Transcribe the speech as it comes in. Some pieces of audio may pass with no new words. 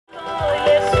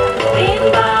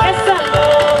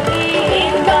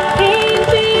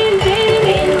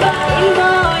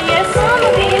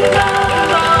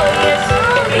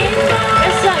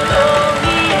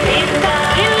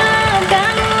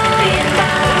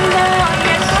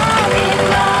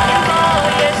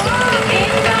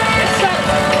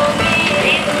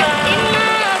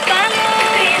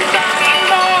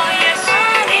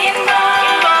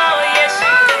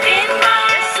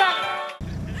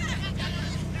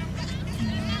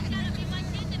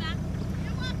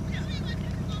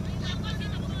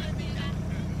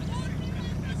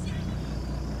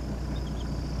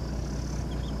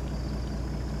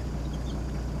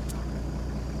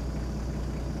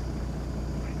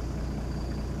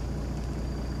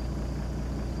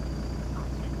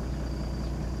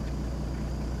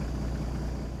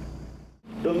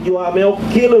you are milk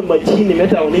killing machine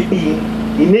metal nipping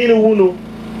in any one.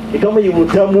 It only you will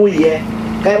tell me, yeah.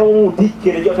 Cairo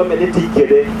teacher, you come and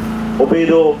teacher.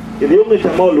 Obedo, the only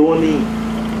Tamoloni,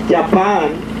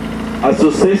 Japan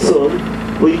Association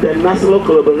with International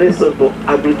Collaboration for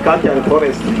Agriculture and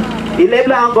Forestry.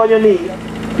 Ilebla Angoni,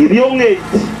 the young age,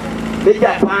 the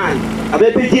Japan, a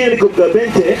baby here could go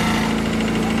bench.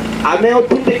 I may have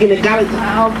put it in a garage.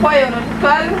 Poi non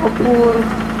fare oppure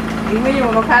il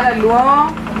mio locale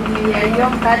l'uomo, io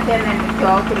faccio nel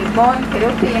gioco il buon che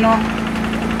lo fino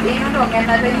non è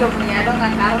andato io mi ero a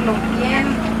Carlo Pien,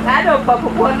 vado poco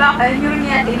con la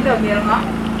riunione di Domino,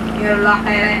 io lo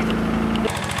farei.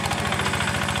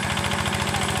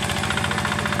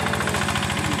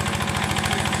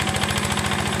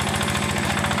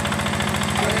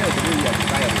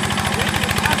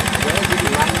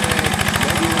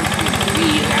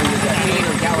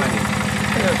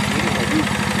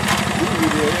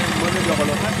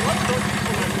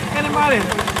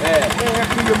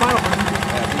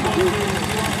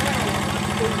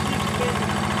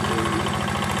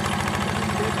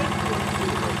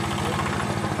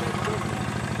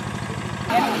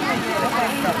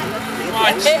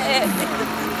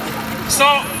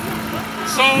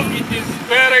 So it is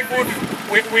very good.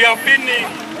 We have been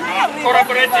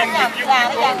collaborating with you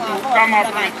people to come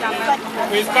up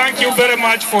with. We thank you very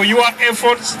much for your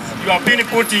efforts you have been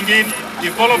putting in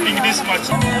developing this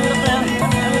machine.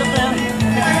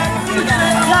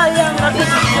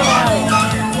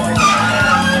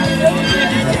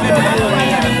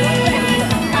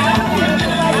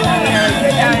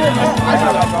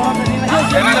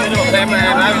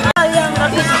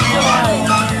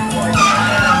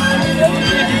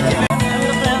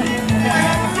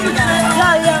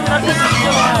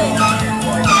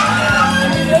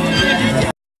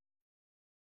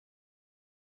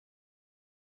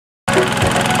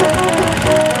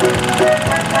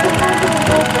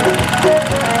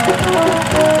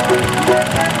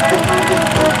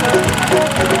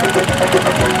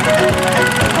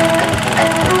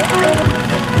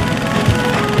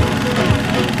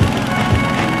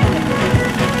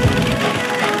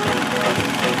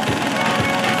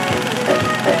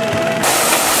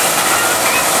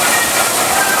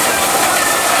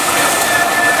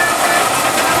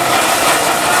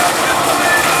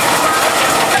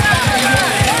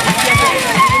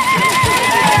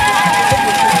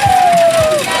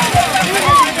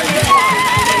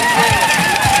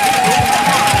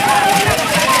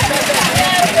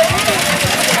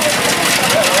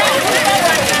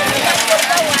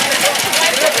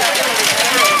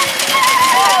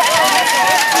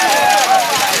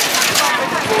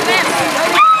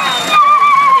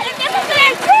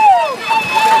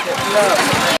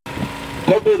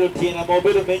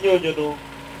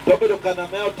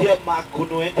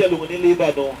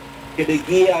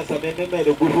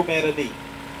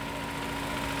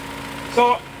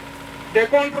 So the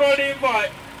control lever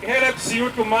helps you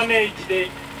to manage the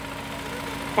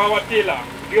power tiller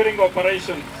during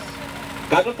operations.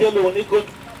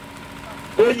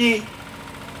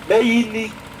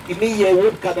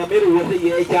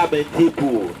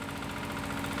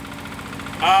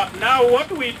 Now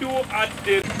what we do at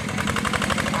the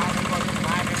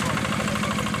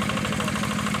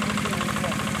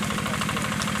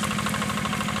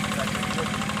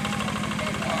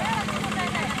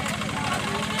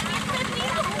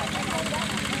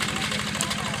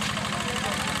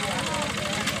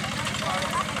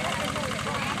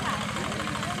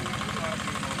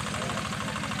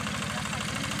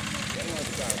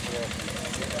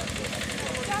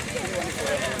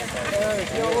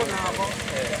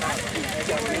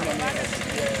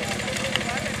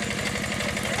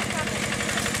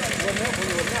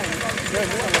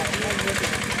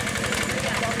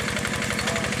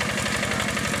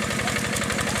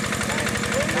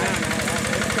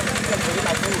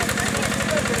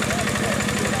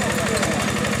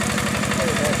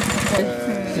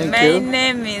My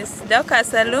name is Dr.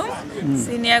 Salum,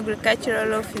 Senior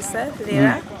Agricultural Officer,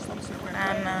 Lira,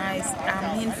 and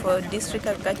I'm in for District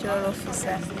Agricultural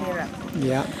Officer, Lira.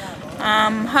 Yeah.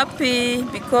 I'm happy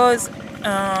because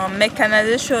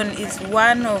mechanization is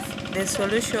one of the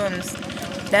solutions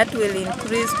that will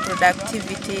increase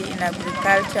productivity in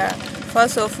agriculture.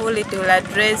 First of all, it will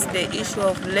address the issue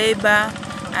of labor,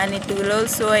 and it will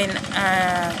also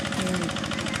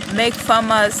make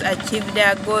farmers achieve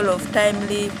their goal of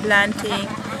timely planting,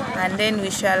 and then we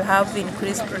shall have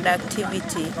increased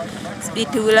productivity.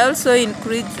 It will also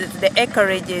increase the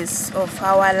acreages of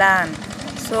our land.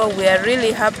 So we are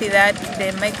really happy that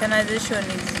the mechanization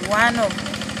is one of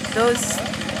those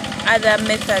other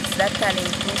methods that can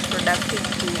improve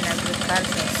productivity in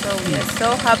agriculture. So we are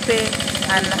so happy,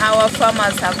 and our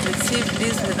farmers have received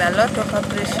this with a lot of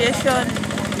appreciation.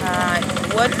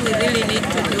 What we really need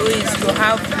to do is to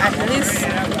have at least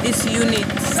this unit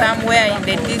somewhere in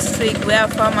the district where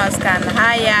farmers can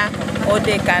hire or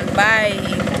they can buy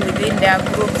within their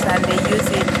groups and they use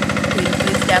it to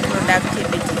increase their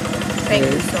productivity.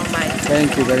 Thank you so much.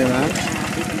 Thank you very much.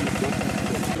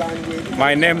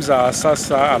 My name's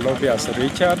Sasa Alobias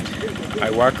Richard. I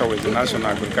work with the National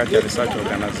Agriculture Research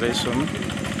Organization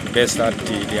based at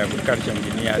the Agriculture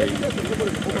Engineering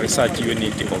Research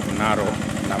Unit of Naro,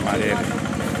 Namarere.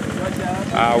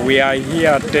 We are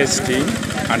here testing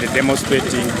and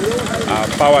demonstrating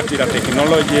power tiller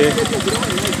technology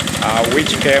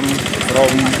which came from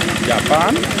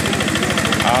Japan.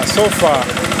 So far,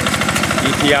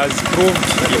 it has proved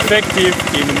effective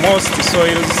in most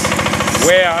soils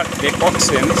where the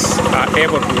oxen are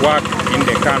able to work in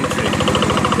the country.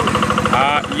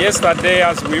 Yesterday,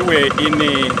 as we were in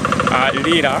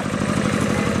Lira,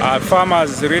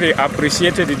 farmers really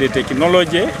appreciated the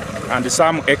technology, and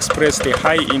some expressed a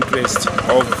high interest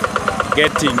of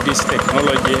getting this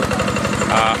technology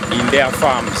in their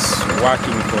farms,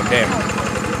 working for them.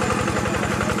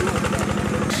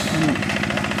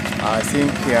 I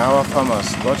think our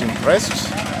farmers got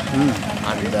impressed,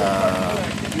 and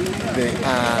they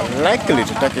are likely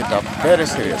to take it up very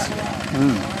seriously.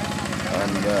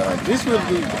 And this will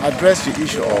address the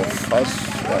issue of, as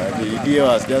the EDO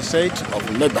has just said, of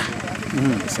labor.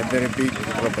 It's a very big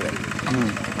problem.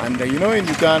 And you know, in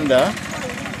Uganda,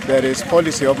 there is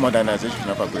policy of modernization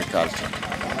of agriculture.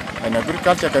 And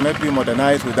agriculture cannot be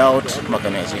modernized without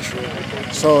mechanization.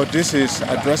 So this is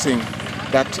addressing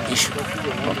that issue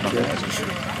of mechanization.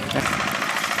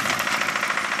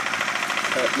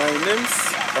 My name's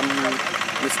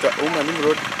Mr. Omar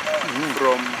Nimrod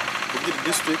from Bugir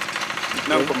District,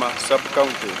 Nankoma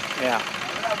Sub-County. Yeah.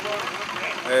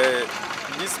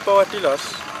 These power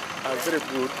tillers are very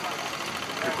good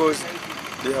because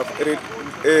they have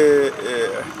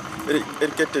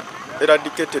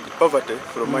eradicated poverty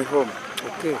from my home.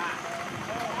 Okay.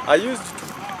 I used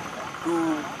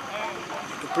to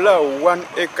plow 1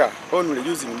 acre only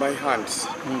using my hands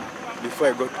before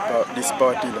I got this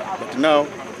power tiller. But now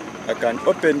I can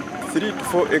open 3 to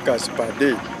 4 acres per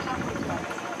day.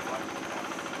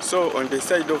 So on the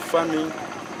side of farming,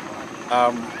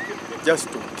 just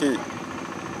okay.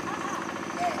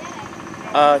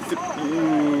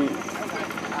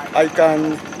 I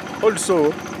can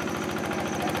also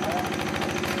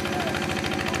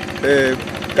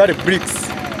carry bricks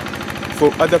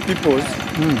for other people's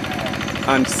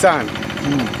and sand,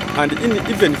 and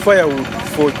even firewood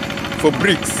for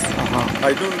bricks.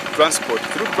 I do transport.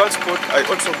 Through transport, I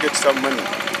also get some money.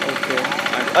 Okay.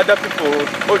 And other people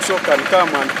also can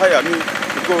come and hire me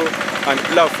to go and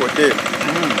plow for them.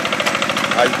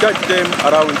 I charge them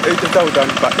around 80,000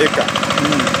 per acre.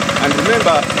 And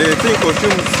remember, the thing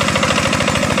consumes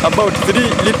about 3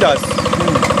 liters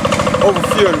of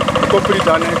fuel to complete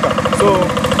an acre. So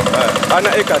an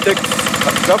acre takes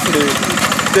roughly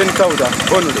 10,000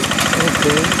 only.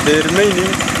 Okay. The remaining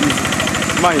is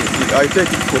mine. I take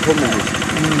it for home use.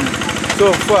 So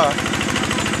far,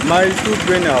 my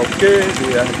children are okay.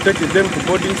 They are taking them to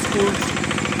boarding schools.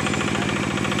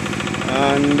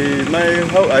 And I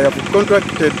have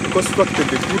constructed a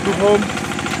good home.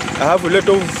 I have a lot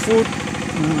of food,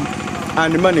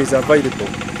 and money is available.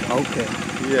 Okay.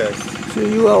 Yes. So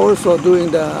you are also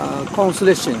doing the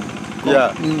consolation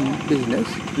business?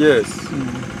 Yes.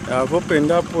 I have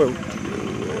opened up a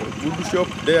good shop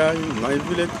there in my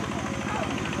village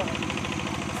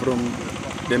from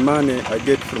the money I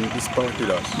get from these power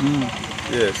tillers.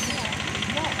 Yes.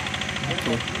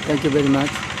 Okay. Thank you very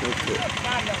much. Okay.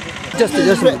 Just a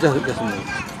minute.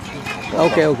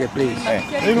 Okay, please.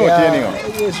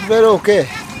 It's very okay.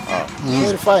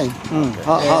 Very fine.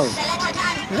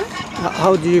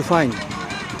 How do you find?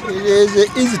 It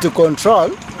is easy to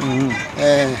control,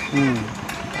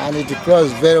 and it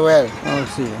grows very well. Oh,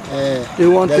 see. Do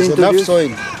you want to There's enough introduce? soil.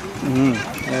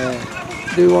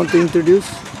 Do you want to introduce?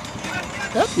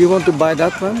 Yep. You want to buy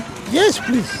that one? Yes,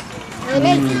 please. I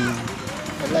like it.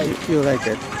 I like it. You like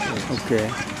it? Okay.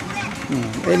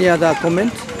 Any other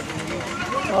comment?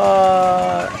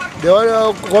 The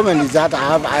only comment is that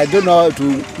I don't know how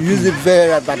to use it very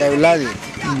well, but I will learn it.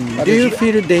 Do you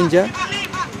feel danger?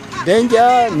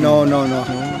 Danger? No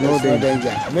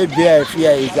danger. Maybe I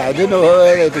fear it. I don't know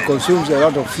whether it consumes a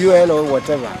lot of fuel or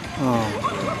whatever.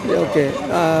 Okay.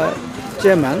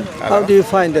 Chairman, how do you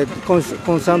find the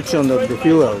consumption of the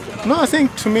fuel? No, I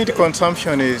think to me the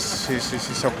consumption is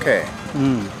okay.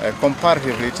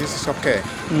 Comparatively, it is okay.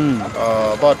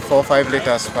 About 4 or 5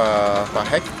 liters per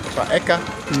acre.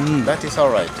 That is all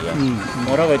right. Yeah.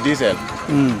 Moreover, diesel,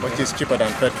 which is cheaper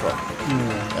than petrol.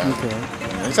 Okay.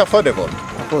 It's affordable.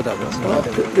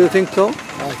 Affordable. Do you think so?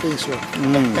 I think so.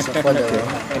 It's affordable.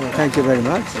 Thank you very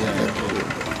much.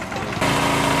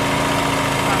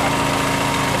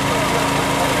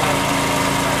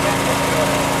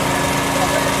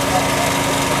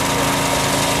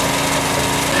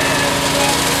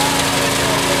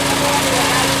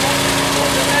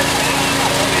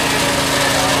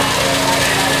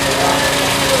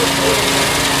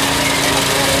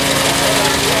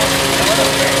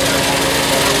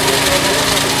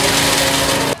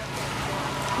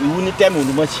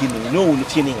 Machine,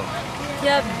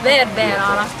 Yeah, very.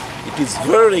 it is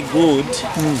very good.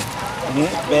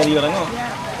 Very good.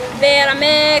 Vera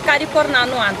me kari korna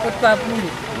no an pot pa buru.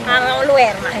 Ana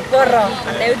luer na korro.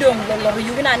 Ate dom lo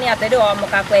yugina ni ate do mo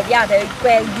ka kwe dia ate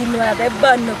kwe ginu ate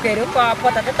ban no kero pa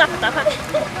pota ta.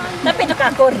 Tapi to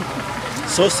ka kor.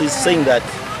 So she's saying that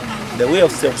the way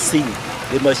of self-seeing,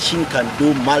 the machine can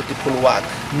do multiple work.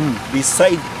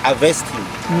 Besides harvesting,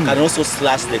 can also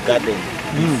slash the garden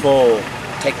before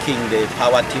taking the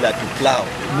power tiller to plow.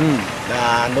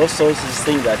 And also she's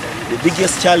saying that the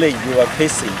biggest challenge we are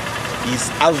facing is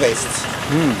harvest.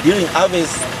 During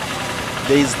harvest,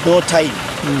 there is no time.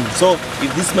 So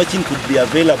if this machine could be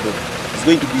available, it's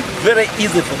going to be very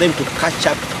easy for them to catch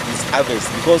up this harvest,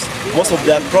 because most of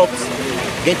their crops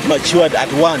get matured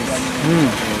at once.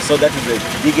 So that is the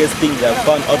biggest thing they have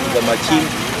found out with the machine.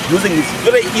 Using it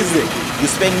very easy. You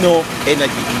spend no energy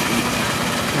in it.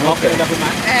 Okay.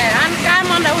 An ka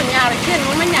mo da wunya kin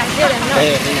mo nya kele no.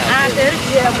 A ter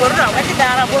je borro wa ti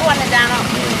dara borro wa dara.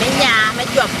 Me nya me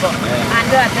jobbo. An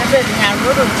da ta be nya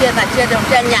ro che do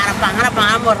ta nya ra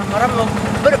mo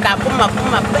bur ka kuma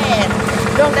be.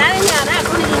 Don da nya ra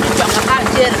ku ni jo ka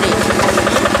che ri.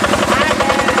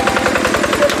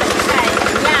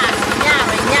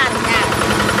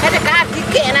 Kada ka ti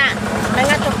kena. Me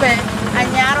nga to pe.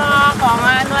 Anyaro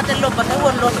konga no te lo pa te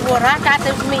won lo wora ka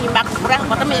te mi bak kurang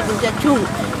pa te mi bu ja chung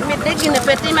mi te gine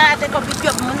peti ma te ko bi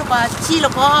job mu ko chi lo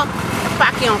ko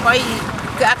pa ki on ko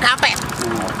ka pe.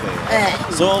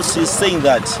 So she's saying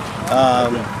that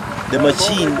the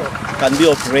machine can be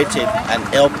operated and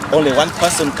help. Only one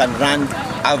person can run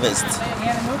harvest.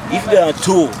 If there are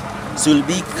two, she will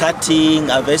be cutting,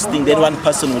 harvesting, then one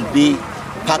person will be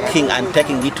packing and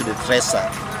taking it to the thresher.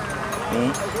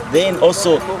 Then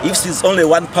also, if she's only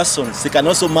one person, she can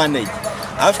also manage.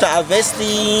 After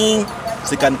harvesting,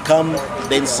 she can come,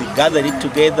 then she gather it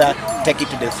together, take it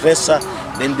to the thresher,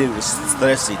 then they will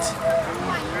thresh it.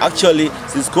 Actually,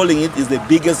 she's calling it is the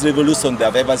biggest revolution they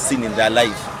have ever seen in their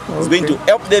life. It's going to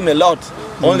help them a lot,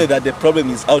 only that the problem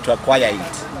is how to acquire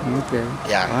it. Okay.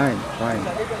 Yeah. Fine.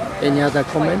 Any other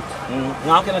comment?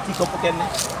 Now can I take up again?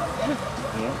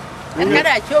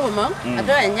 Kada chobo mo,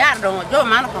 ato nyar do jo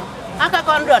man ko. Aka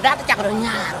kon do dat chak do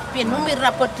nyar, pin mu mi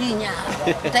rapoti nyar.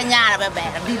 Ta nyar be.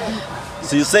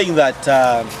 So you're saying that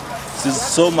she's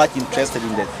so much interested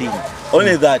in the thing,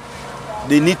 only that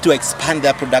they need to expand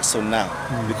their production now,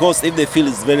 because if the field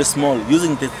is very small,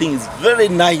 using the thing is very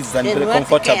nice and very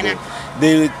comfortable.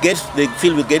 The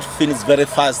field will get finished very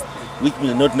fast, which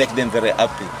will not make them very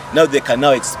happy. Now they can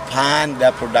now expand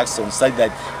their production so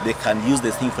that they can use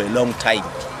the thing for a long time.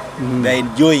 They're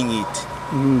enjoying it.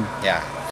 Yeah.